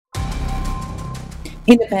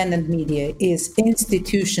Independent media is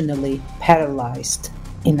institutionally paralyzed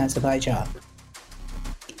in Azerbaijan.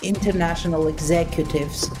 International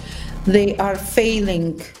executives, they are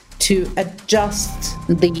failing to adjust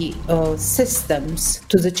the systems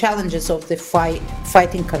to the challenges of the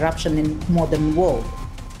fighting corruption in modern world.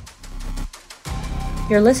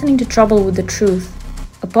 You're listening to Trouble with the Truth,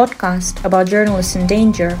 a podcast about journalists in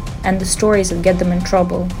danger and the stories that get them in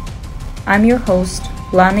trouble. I'm your host,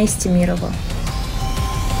 Lana Istimirova.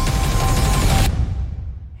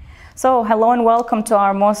 So, hello and welcome to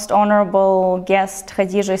our most honorable guest,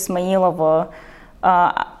 Khadija Ismailova.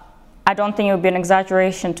 I don't think it would be an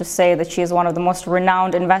exaggeration to say that she is one of the most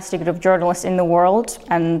renowned investigative journalists in the world,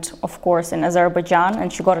 and of course in Azerbaijan,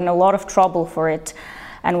 and she got in a lot of trouble for it,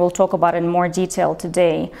 and we'll talk about it in more detail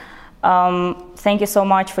today. Thank you so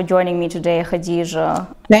much for joining me today, Khadija.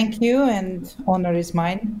 Thank you, and honor is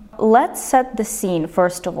mine. Let's set the scene,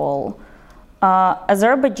 first of all.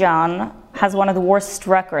 Azerbaijan has one of the worst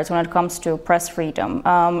records when it comes to press freedom.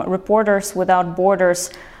 Reporters Without Borders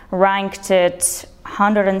ranked it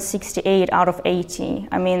 168 out of 80.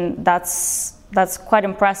 I mean, that's quite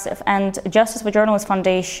impressive. And Justice for Journalists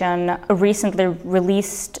Foundation recently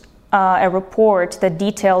released a report that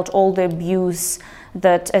detailed all the abuse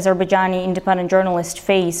that Azerbaijani independent journalists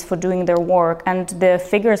face for doing their work, and the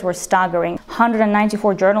figures were staggering.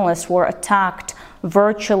 194 journalists were attacked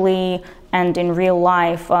virtually and in real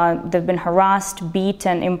life. They've been harassed,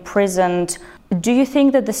 beaten, imprisoned. Do you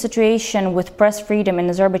think that the situation with press freedom in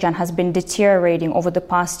Azerbaijan has been deteriorating over the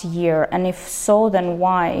past year? And if so, then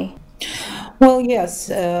why? Well, yes,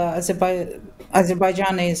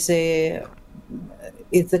 Azerbaijan is a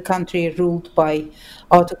country ruled by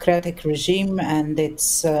autocratic regime, and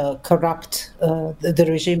it's corrupt. The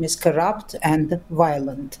regime is corrupt and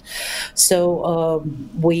violent. So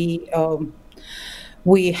we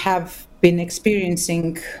have been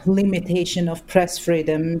experiencing limitation of press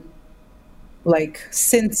freedom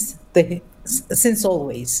since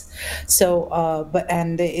always. So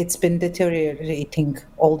and it's been deteriorating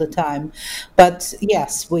all the time. But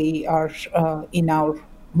yes, we are in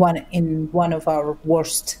one of our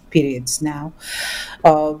worst periods now.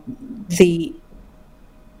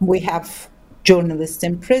 We have journalists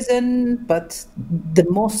in prison, but the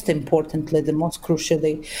most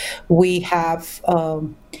crucially, we have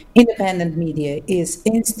independent media is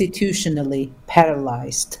institutionally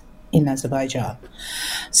paralyzed in Azerbaijan.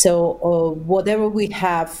 So whatever we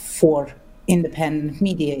have for independent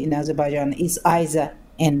media in Azerbaijan is either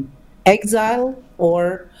in exile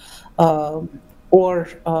or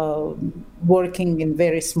working in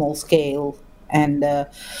very small scale, and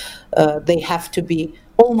they have to be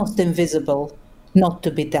almost invisible, not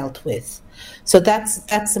to be dealt with. So that's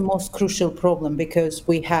the most crucial problem, because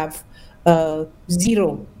we have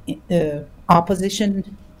zero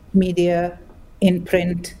opposition media in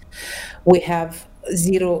print. We have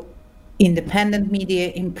zero independent media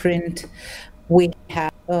in print. We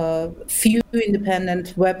have few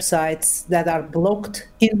independent websites that are blocked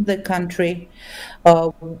in the country.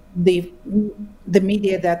 The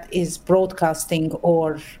media that is broadcasting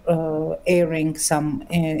or airing some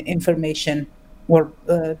information or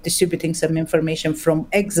distributing some information from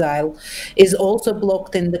exile is also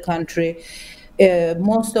blocked in the country.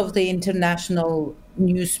 Most of the international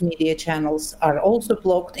news media channels are also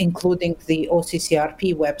blocked, including the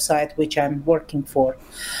OCCRP website, which I'm working for.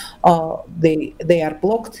 They are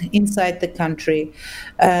blocked inside the country,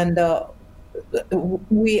 and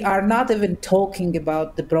we are not even talking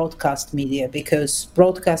about the broadcast media, because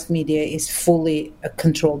broadcast media is fully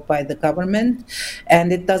controlled by the government,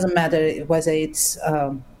 and it doesn't matter whether it's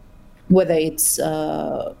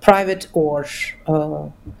private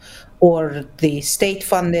or the state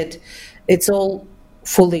funded. It's all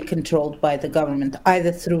fully controlled by the government,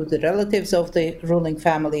 either through the relatives of the ruling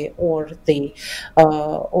family or the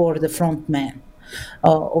front man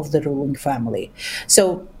of the ruling family.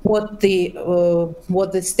 So what the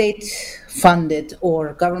state funded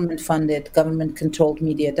or government controlled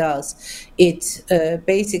media does, it's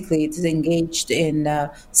engaged in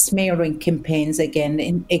smearing campaigns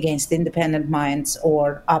against independent minds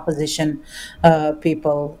or opposition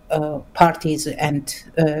people, parties and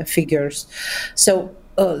figures. So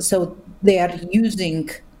they are using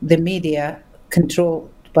the media controlled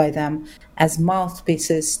by them as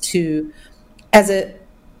mouthpieces as a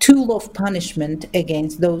tool of punishment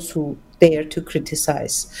against those who dare to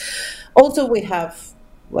criticize. Also, we have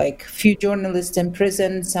few journalists in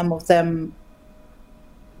prison. Some of them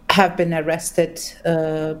have been arrested,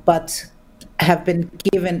 but have been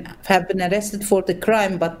arrested for the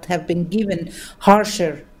crime, but have been given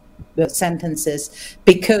harsher sentences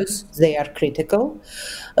because they are critical.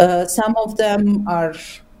 Some of them are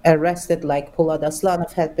arrested, like Polat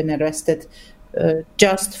Aslanov had been arrested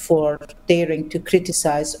just for daring to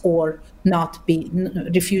criticize or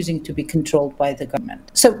refusing to be controlled by the government.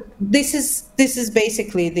 So this is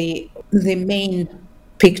basically the main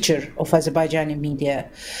picture of Azerbaijani media,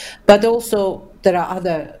 but also there are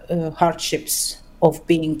other hardships of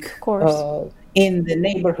being in the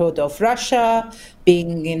neighborhood of Russia,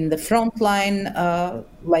 being in the front line,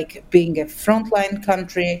 like being a frontline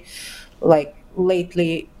country. Like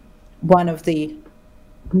lately, one of the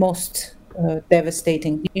most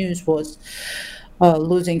devastating news was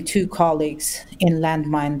losing 2 colleagues in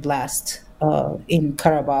landmine blast in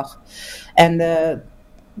Karabakh, and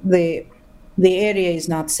the area is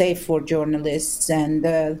not safe for journalists, and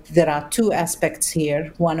there are 2 aspects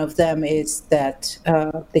here. One of them is that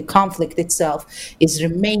the conflict itself is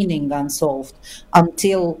remaining unsolved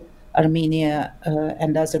until Armenia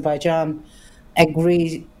and Azerbaijan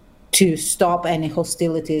agree to stop any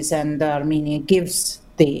hostilities, and Armenia gives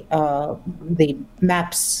the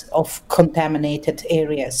maps of contaminated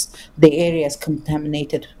areas, the areas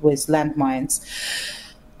contaminated with landmines.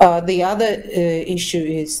 The other issue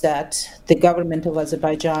is that the government of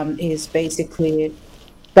Azerbaijan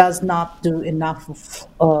does not do enough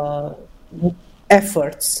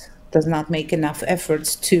efforts, does not make enough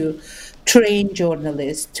efforts to train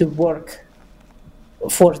journalists to work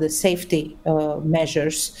for the safety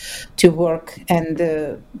measures, to work in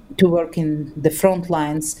the front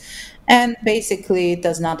lines, and basically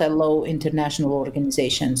does not allow international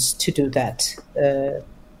organizations to do that.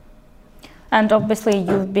 And obviously,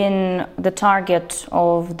 you've been the target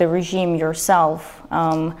of the regime yourself.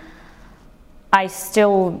 I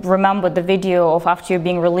still remember the video of after you're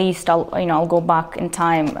being released. I'll go back in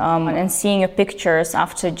time and seeing your pictures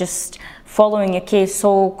after just following your case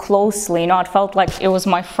so closely. It felt like it was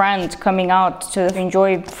my friend coming out to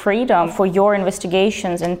enjoy freedom. For your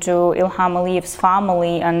investigations into Ilham Aliyev's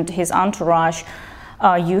family and his entourage,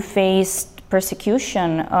 you faced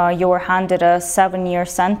persecution. You were handed a 7-year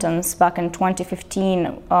sentence back in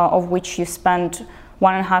 2015, of which you spent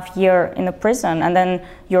 1.5 years in a prison, and then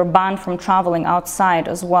you're banned from traveling outside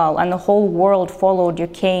as well. And the whole world followed your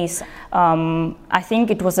case. I think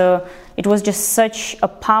it was just such a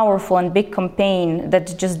powerful and big campaign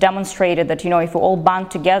that just demonstrated that if we all band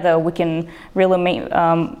together, we can really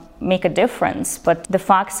make a difference. But the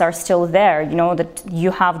facts are still there. That you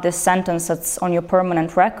have this sentence that's on your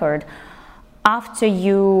permanent record. After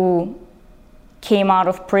you came out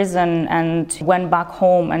of prison and went back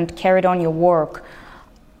home and carried on your work,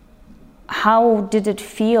 how did it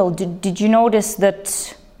feel? Did you notice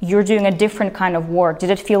that you're doing a different kind of work?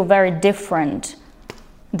 Did it feel very different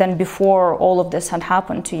than before all of this had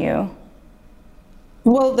happened to you?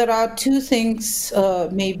 Well, there are 2 things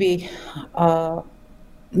maybe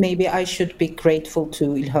I should be grateful to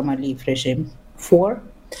Ilham Aliyev regime for.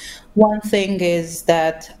 One thing is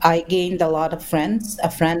that I gained a lot of friends,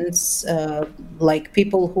 like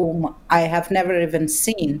people whom I have never even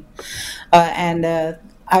seen. And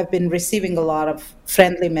I've been receiving a lot of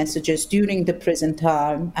friendly messages during the prison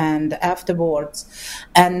time and afterwards.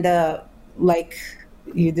 And like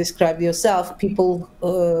you described yourself, people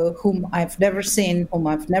whom I've never seen, whom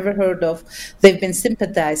I've never heard of, they've been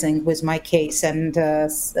sympathizing with my case and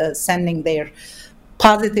sending their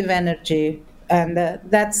positive energy. And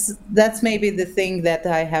that's maybe the thing that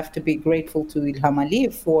I have to be grateful to Ilham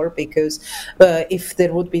Aliyev for, because if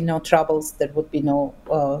there would be no troubles, there would be no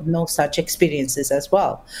such experiences as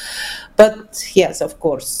well. But yes, of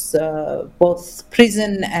course, both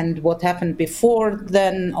prison and what happened before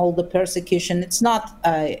then, all the persecution, it's not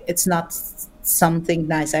something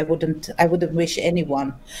nice. I wouldn't wish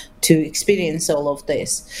anyone to experience all of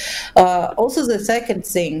this. Also, the second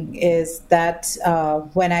thing is that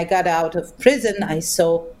when I got out of prison, I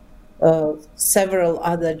saw several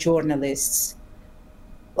other journalists,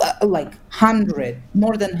 like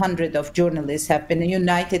more than 100 of journalists have been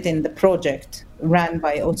united in the project run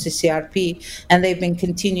by OCCRP, and they've been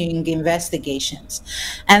continuing investigations.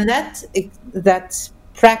 And that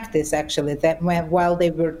practice, actually, that while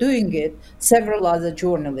they were doing it, several other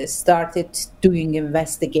journalists started doing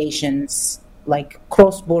investigations, like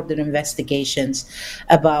cross-border investigations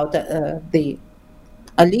about the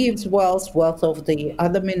Aliyev's wealth of the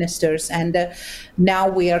other ministers. And now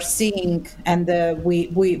we are seeing, and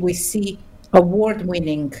we see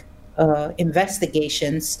award-winning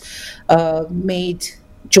investigations made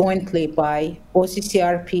jointly by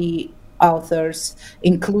OCCRP authors,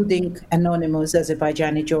 including anonymous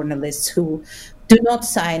Azerbaijani journalists who do not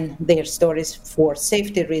sign their stories for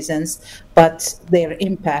safety reasons, but their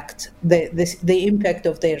impact, the impact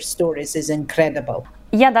of their stories is incredible.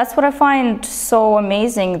 Yeah, that's what I find so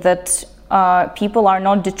amazing, that people are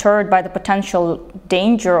not deterred by the potential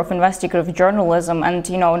danger of investigative journalism. And,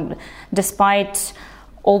 despite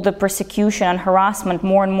all the persecution and harassment,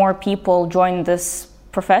 more and more people join this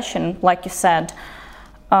profession, like you said.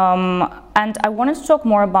 And I wanted to talk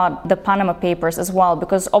more about the Panama Papers as well,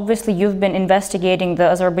 because obviously you've been investigating the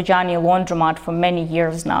Azerbaijani laundromat for many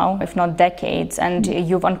years now, if not decades, and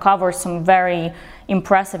you've uncovered some very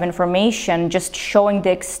impressive information just showing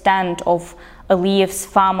the extent of Aliyev's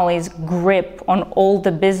family's grip on all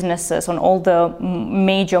the businesses, on all the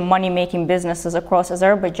major money-making businesses across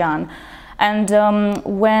Azerbaijan. And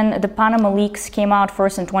when the Panama Leaks came out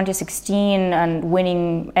first in 2016 and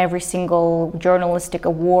winning every single journalistic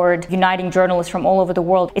award, uniting journalists from all over the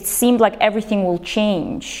world, it seemed like everything will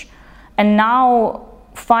change. And now,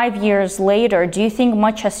 5 years later, do you think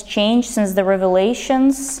much has changed since the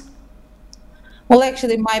revelations? Well,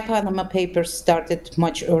 actually, my Panama Papers started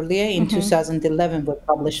much earlier. In 2011, we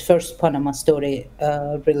published first Panama story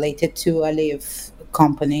related to Aliyev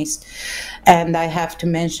companies. And I have to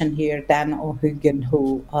mention here Dan O'Hagan,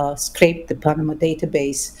 who scraped the Panama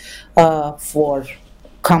database for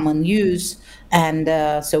common use. And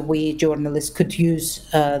so we journalists could use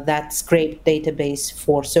that scraped database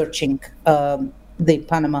for searching the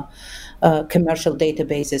Panama commercial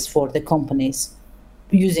databases for the companies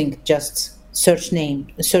using just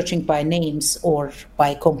searching by names or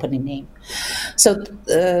by company name.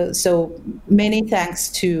 So many thanks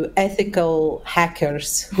to ethical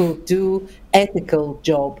hackers who do ethical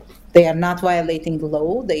job. They are not violating the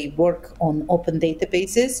law. They work on open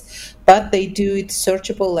databases, but they do it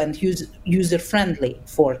searchable and user friendly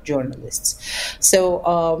for journalists.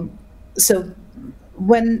 So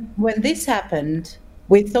when this happened,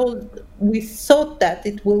 we thought that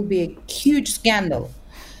it will be a huge scandal.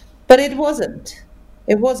 But it wasn't.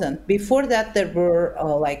 It wasn't. Before that, there were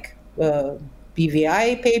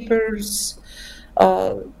BVI papers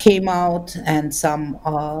came out, and some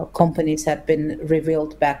companies had been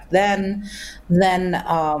revealed back then. Then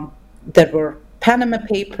there were Panama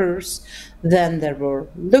Papers. Then there were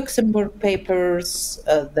Luxembourg papers.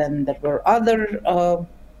 Then there were other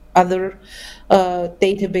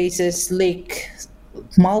databases, like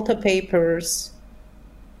Malta papers.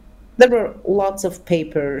 There were lots of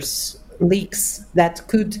papers, leaks that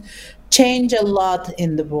could change a lot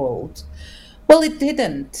in the world. Well, it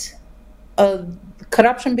didn't.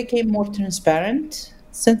 Corruption became more transparent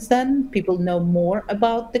since then. People know more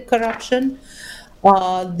about the corruption.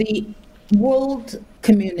 The world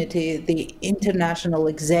community, the international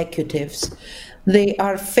executives, they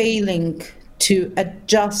are failing to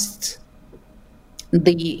adjust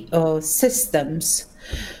the systems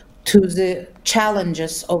to the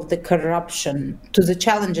challenges of the corruption, to the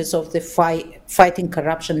challenges of the fighting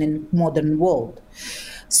corruption in modern world.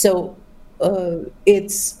 So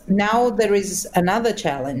it's now there is another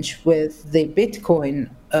challenge with the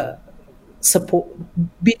Bitcoin's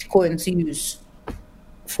use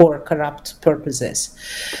for corrupt purposes.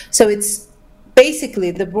 So it's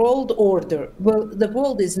basically the world order. Well, the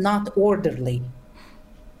world is not orderly.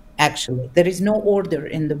 Actually, there is no order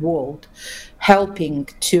in the world helping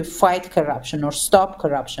to fight corruption or stop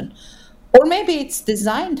corruption. Or maybe it's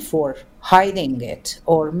designed for hiding it,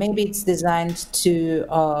 or maybe it's designed to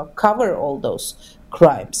cover all those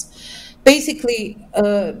crimes. Basically,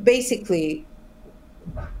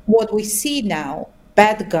 what we see now,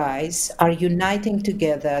 bad guys are uniting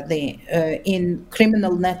together in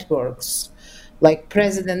criminal networks, like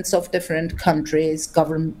presidents of different countries,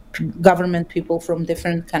 government people from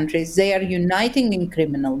different countries. They are uniting in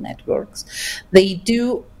criminal networks. They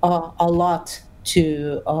do a lot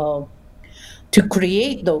to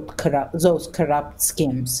create those corrupt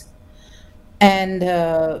schemes. And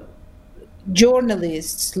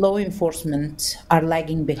journalists, law enforcement are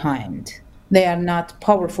lagging behind. They are not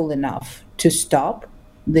powerful enough to stop.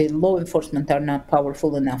 The law enforcement are not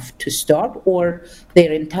powerful enough to stop, or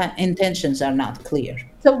their intentions are not clear.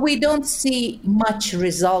 So we don't see much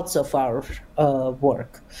results of our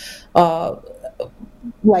work.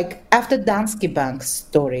 Like after Danske Bank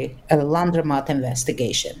story, a laundromat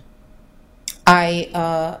investigation, I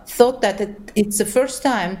thought that it's the first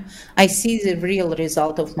time I see the real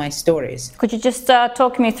result of my stories. Could you just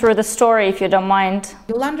talk me through the story, if you don't mind?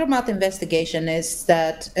 The laundromat investigation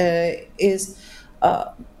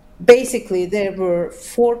basically, there were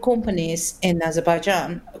 4 companies in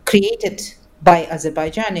Azerbaijan created by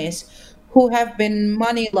Azerbaijanis who have been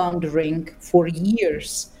money laundering for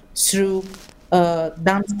years through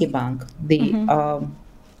Danske Bank, the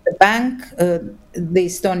bank, the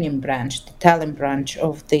Estonian branch, the Tallinn branch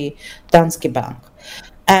of the Danske Bank.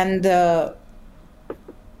 And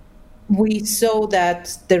we saw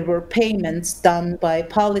that there were payments done by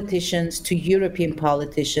politicians to European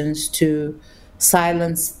politicians to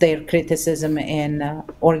silence their criticism in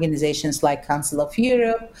organizations like Council of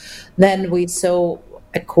Europe. Then we saw,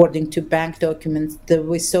 according to bank documents, that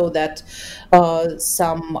we saw that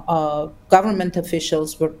some government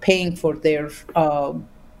officials were paying for their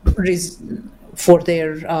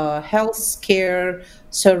health care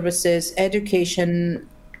services, education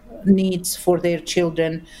needs for their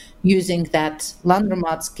children using that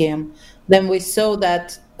laundromat scheme. Then we saw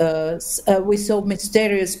that we saw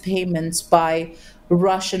mysterious payments by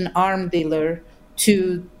Russian arm dealer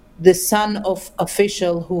to the son of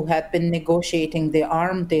official who had been negotiating the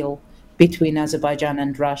arm deal between Azerbaijan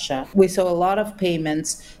and Russia. We saw a lot of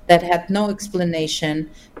payments that had no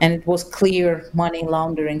explanation, and it was clear money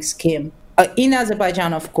laundering scheme. In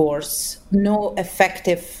Azerbaijan, of course, no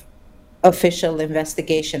effective official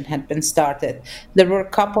investigation had been started. There were a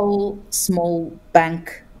couple small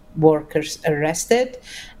bank workers arrested,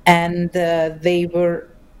 and they were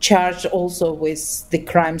charged also with the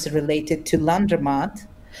crimes related to laundromat,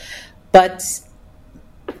 but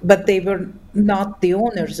they were not the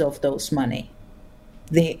owners of those money.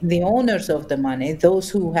 The owners of the money, those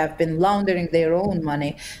who have been laundering their own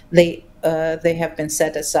money, they have been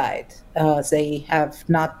set aside. They have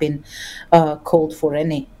not been called for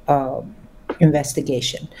any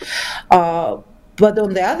investigation. But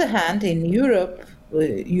on the other hand, in Europe,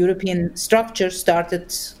 European structures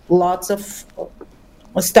started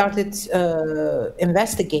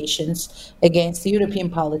investigations against European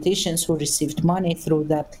politicians who received money through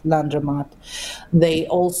that laundromat. They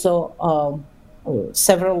also,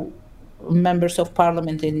 several members of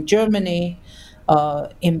parliament in Germany,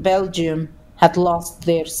 in Belgium, had lost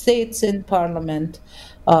their seats in parliament.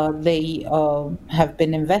 They have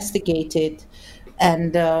been investigated,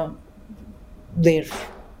 and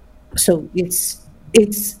so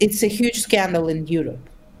it's a huge scandal in Europe.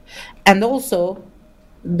 And also,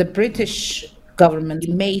 the British government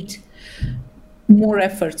made more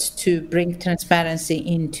efforts to bring transparency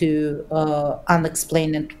into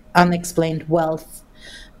unexplained wealth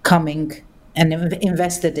coming and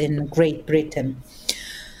invested in Great Britain.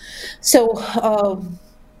 So,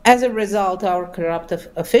 as a result, our corrupt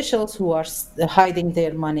officials who are hiding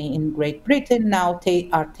their money in Great Britain now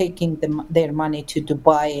are taking their money to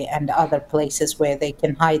Dubai and other places where they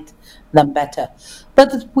can hide them better.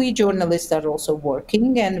 But we journalists are also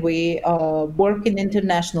working, and we work in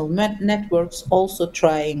international networks, also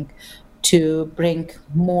trying to bring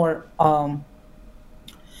more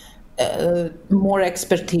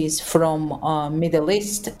expertise from Middle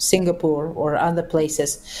East, Singapore, or other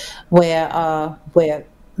places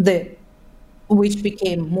which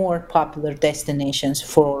became more popular destinations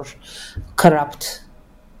for corrupt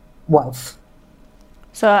wealth.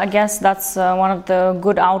 So I guess that's one of the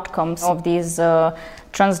good outcomes of these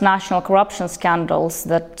transnational corruption scandals,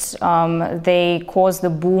 that they caused the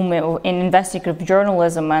boom in investigative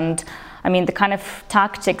journalism. And I mean, the kind of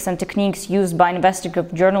tactics and techniques used by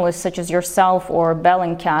investigative journalists such as yourself or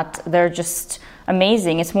Bellingcat, they're just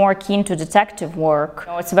amazing. It's more akin to detective work.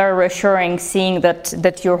 It's very reassuring seeing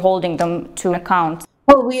that you're holding them to account.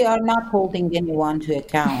 Well, we are not holding anyone to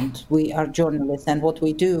account. We are journalists, and what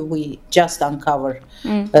we do, we just uncover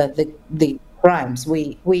the crimes.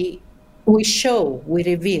 We show, we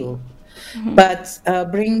reveal. Mm-hmm. But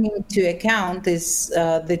bringing to account is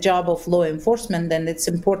the job of law enforcement, and it's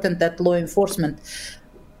important that law enforcement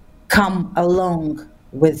come along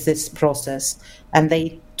with this process and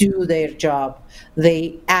they do their job.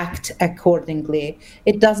 They act accordingly.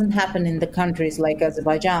 It doesn't happen in the countries like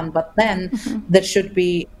Azerbaijan, but then there should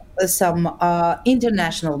be some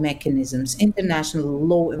international mechanisms, international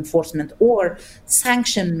law enforcement or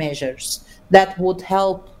sanction measures that would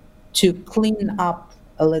help to clean up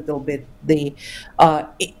a little bit the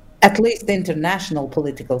at least international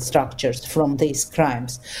political structures from these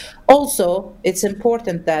crimes. Also, it's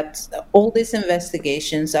important that all these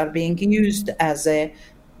investigations are being used as a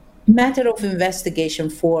matter of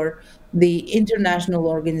investigation for the international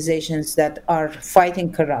organizations that are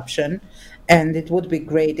fighting corruption, and it would be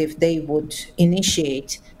great if they would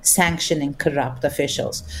initiate sanctioning corrupt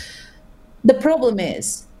officials. The problem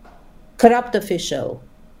is, corrupt official,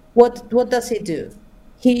 what does he do?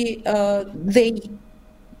 They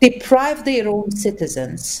deprive their own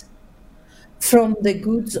citizens from the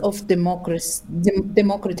goods of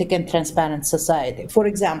democratic and transparent society. For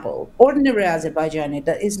example, ordinary Azerbaijani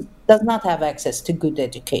does not have access to good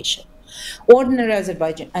education. Ordinary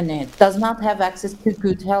Azerbaijani does not have access to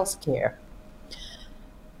good health care.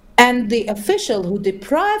 And the official who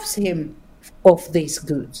deprives him of these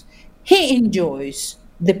goods, he enjoys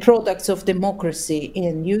the products of democracy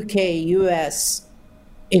in UK, US,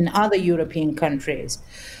 in other European countries.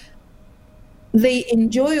 They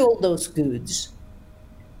enjoy all those goods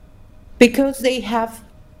because they have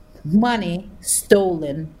money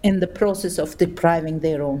stolen in the process of depriving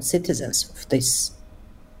their own citizens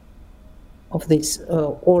of this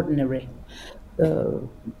ordinary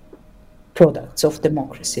products of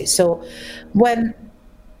democracy. So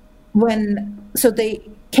so they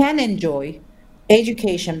can enjoy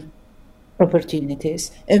education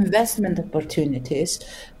opportunities, investment opportunities,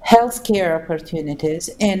 healthcare opportunities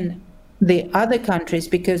in the other countries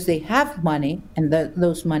because they have money and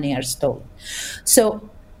those money are stolen. So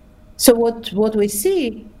what we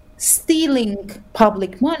see, stealing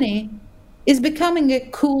public money is becoming a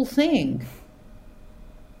cool thing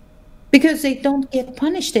because they don't get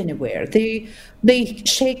punished anywhere. They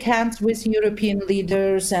shake hands with European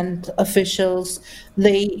leaders and officials.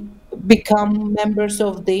 They become members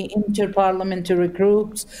of the interparliamentary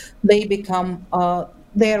groups. They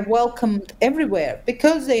are welcomed everywhere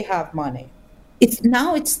because they have money.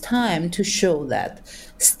 It's time to show that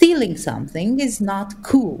stealing something is not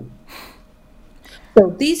cool. So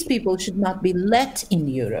these people should not be let in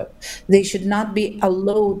Europe. They should not be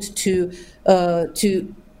allowed to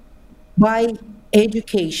buy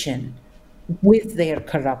education with their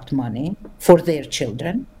corrupt money for their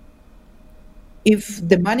children. If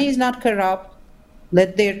the money is not corrupt,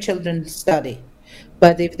 let their children study.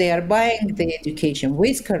 But if they are buying the education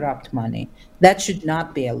with corrupt money, that should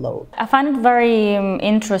not be allowed. I find it very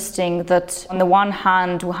interesting that on the one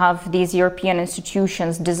hand we have these European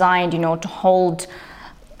institutions designed, to hold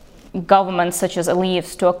governments such as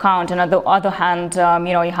Aliyev's to account, and on the other hand,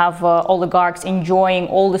 you have oligarchs enjoying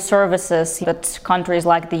all the services that countries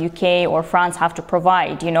like the UK or France have to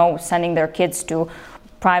provide, sending their kids to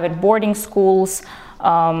private boarding schools,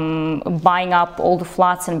 buying up all the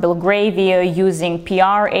flats in Belgravia, using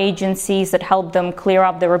PR agencies that help them clear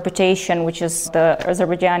up their reputation, which is the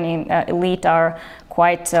Azerbaijani elite are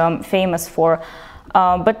quite famous for.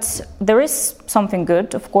 But there is something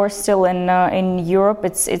good, of course, still in Europe.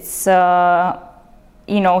 It's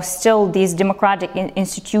still these democratic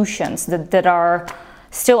institutions that are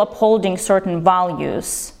still upholding certain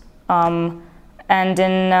values. And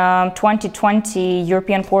in 2020,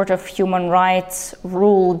 European Court of Human Rights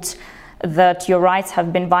ruled that your rights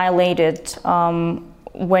have been violated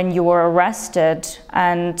when you were arrested,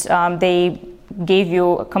 and they gave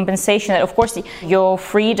you a compensation. Of course, your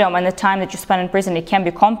freedom and the time that you spend in prison, it can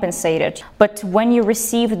be compensated. But when you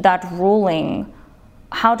received that ruling,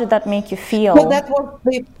 how did that make you feel? Well, that was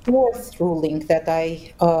the fourth ruling that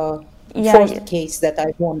fourth case that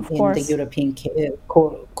I won in the European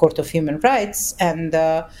Court of Human Rights. And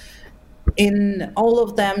in all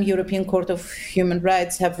of them, European Court of Human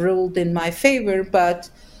Rights have ruled in my favor, but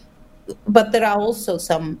there are also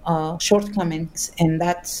some shortcomings in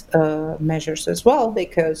that measures as well,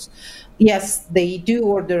 because yes, they do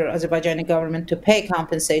order Azerbaijani government to pay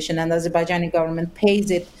compensation, and Azerbaijani government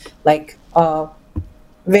pays it like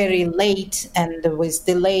very late and with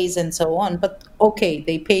delays and so on. But okay,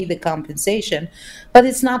 they pay the compensation, but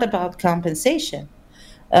it's not about compensation.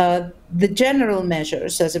 The general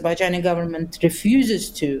measures Azerbaijani government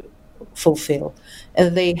refuses to fulfill.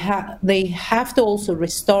 They have to also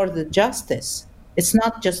restore the justice. It's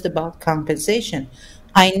not just about compensation.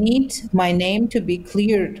 I need my name to be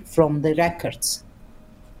cleared from the records.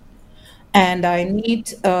 And I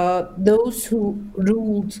need those who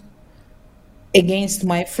ruled against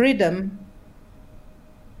my freedom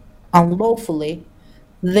unlawfully,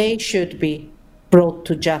 they should be brought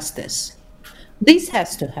to justice. This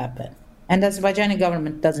has to happen. And the Azerbaijani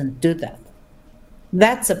government doesn't do that.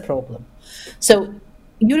 That's a problem. So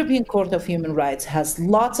European Court of Human Rights has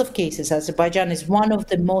lots of cases. Azerbaijan is one of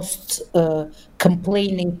the most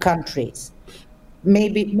complaining countries,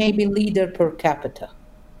 maybe leader per capita.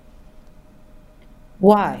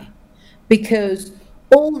 Why? Because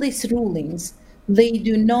all these rulings, they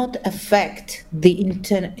do not affect the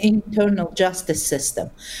internal justice system.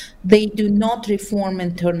 They do not reform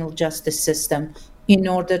internal justice system in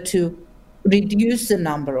order to reduce the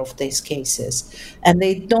number of these cases. And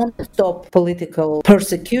they don't stop political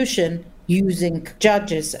persecution using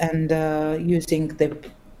judges and using the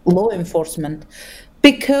law enforcement,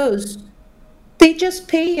 because they just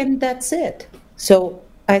pay and that's it. So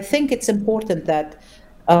I think it's important that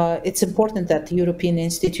European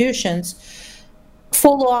institutions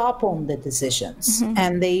follow up on the decisions,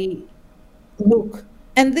 and they look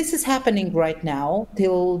And this is happening right now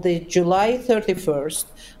till the July 31st.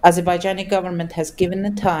 Azerbaijani government has given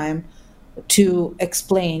the time to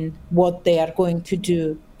explain what they are going to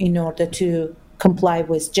do in order to comply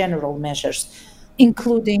with general measures,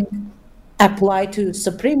 including apply to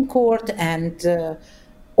Supreme Court and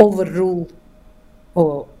overrule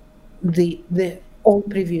the all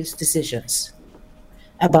previous decisions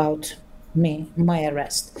about my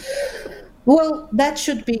arrest. Well, that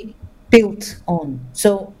should be built on.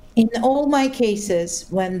 So in all my cases,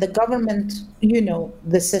 when the government,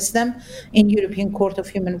 the system in European Court of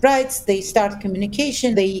Human Rights, they start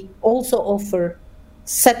communication, they also offer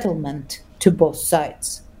settlement to both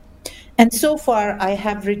sides. And so far, I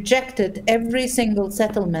have rejected every single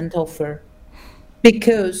settlement offer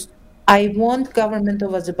because I want government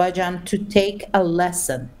of Azerbaijan to take a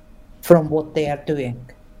lesson from what they are doing,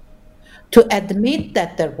 to admit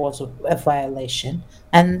that there was a violation,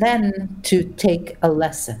 and then to take a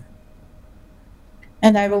lesson.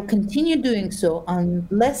 And I will continue doing so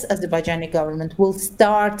unless Azerbaijani government will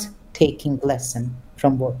start taking lesson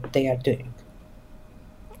from what they are doing.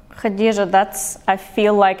 Khadija, I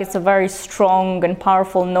feel like it's a very strong and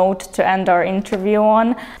powerful note to end our interview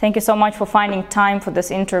on. Thank you so much for finding time for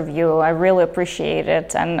this interview. I really appreciate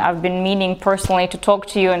it. And I've been meaning personally to talk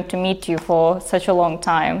to you and to meet you for such a long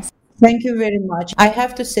time. Thank you very much. I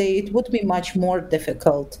have to say it would be much more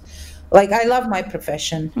difficult. Like, I love my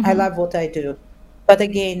profession. I love what I do. But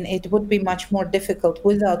again, it would be much more difficult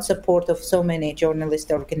without support of so many journalist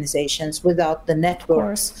organizations, without the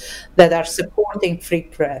networks that are supporting free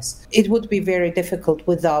press. It would be very difficult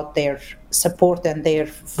without their support and their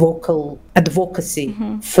vocal advocacy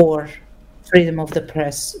for freedom of the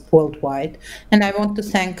press worldwide. And I want to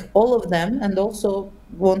thank all of them, and also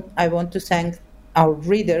I want to thank our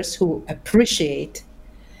readers who appreciate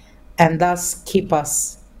and thus keep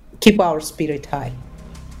our spirit high.